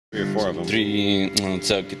3 or 4 of them. Jeremy,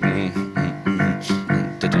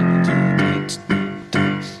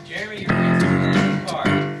 you're the part.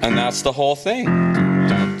 And that's the whole thing.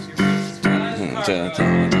 Now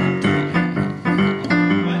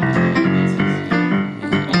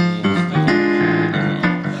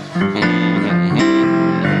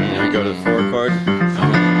we go to the 4 chord.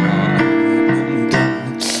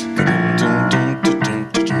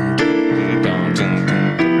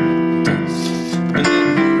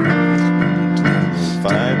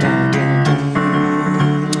 5.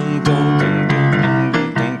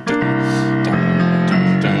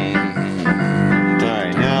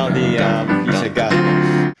 Alright, now the you said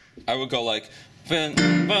gospel. I would go like. Can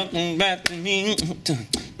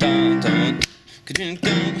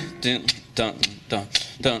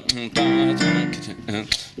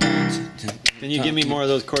you give me more of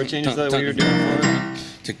those chord changes that we were doing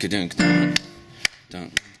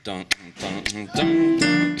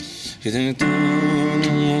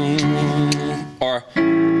Or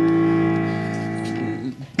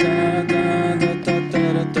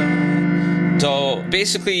so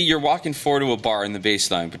basically you're walking forward to a bar in the bass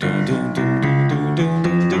line.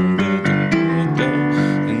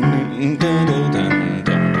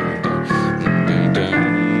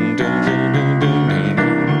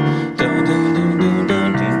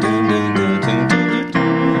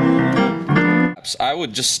 I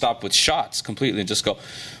would just stop with shots completely and just go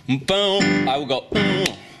boom. I would go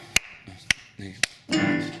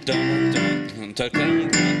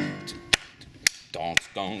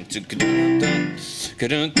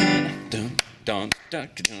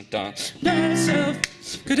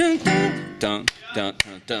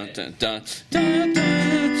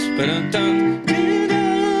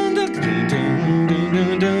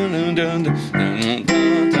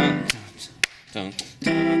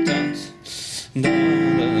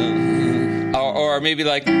or maybe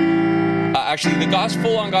like actually the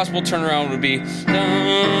gospel on gospel turnaround would be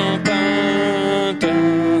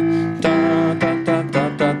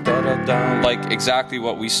like exactly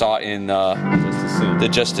what we saw in the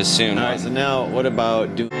Just As Soon. Alright, so now what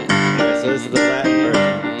about doing so this is the Latin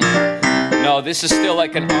version. No, this is still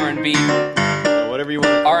like an R&B Whatever you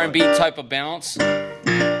want to call R&B type of bounce.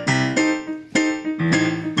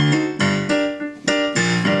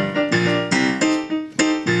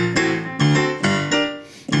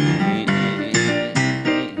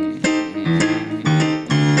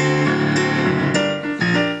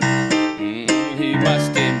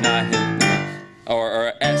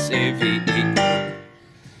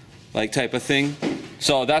 Like type of thing.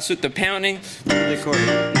 So that's with the pounding. So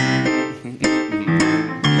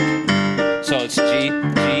it's G,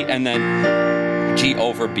 G, and then G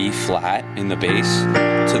over B flat in the bass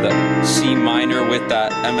to the C minor with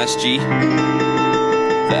that MSG,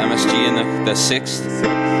 the MSG in the 6th,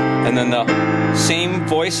 and then the same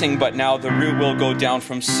voicing, but now the root will go down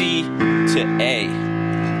from C to A,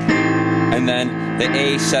 and then the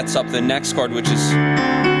A sets up the next chord, which is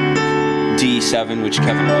D7, which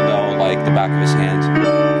Kevin will know like the back of his hand.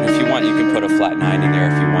 And if you want, you can put a flat 9 in there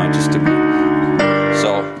if you want, just to be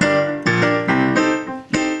so.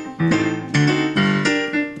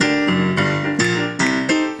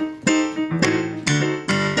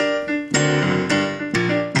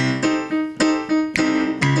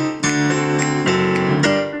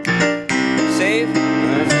 Save.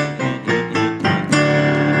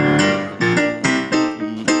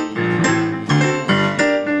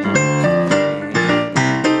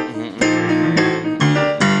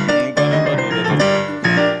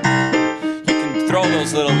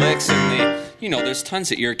 Little licks and you know, there's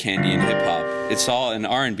tons of ear candy in hip hop. It's all in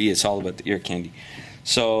R&B. It's all about the ear candy.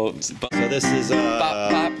 So this is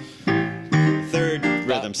pop, pop, 3rd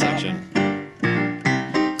rhythm section.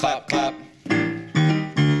 clap, clap,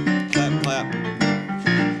 Clap, clap.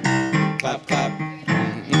 Clap, clap.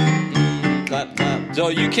 Clap, clap. So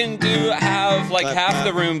you can have like Clap, half clap.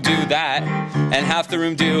 the room do that, and half the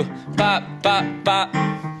room do bop, bop, bop.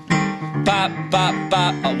 Bop, bop,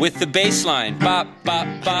 bop, with the bass line. Bop, bop,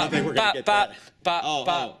 bop, think we're bop, gonna get bop, that. bop, Oh,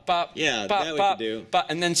 bop, bop. Yeah, bop, that we bop, could do. bop,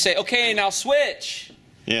 and then say, okay, now switch.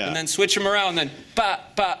 Yeah. And then switch them around, then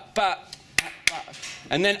bop, bop, bop, bop, bop.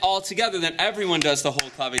 And then all together, then everyone does the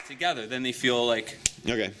whole clave together. Then they feel like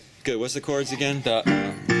Okay, good. What's the chords again? the...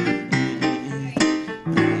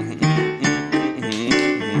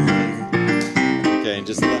 Okay,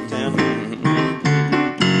 just left hand.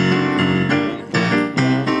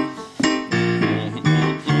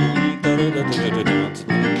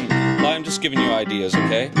 Well, I'm just giving you ideas,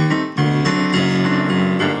 okay?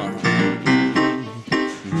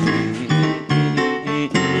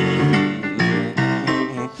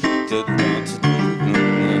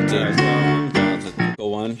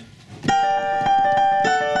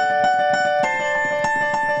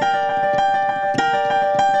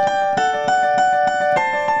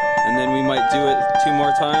 2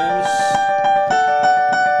 more times.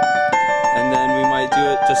 And then we might do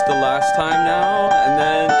it just the last time now. And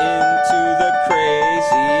then into the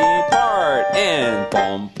crazy part. And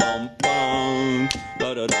bum bum bum.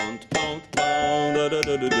 Ba-da-dum, bum bum.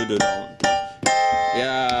 Da-da-da-da-da-dum.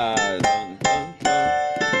 Yeah. Dum, dum, dum.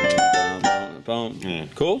 Dum, dum, dum. Yeah.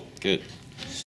 Cool? Good.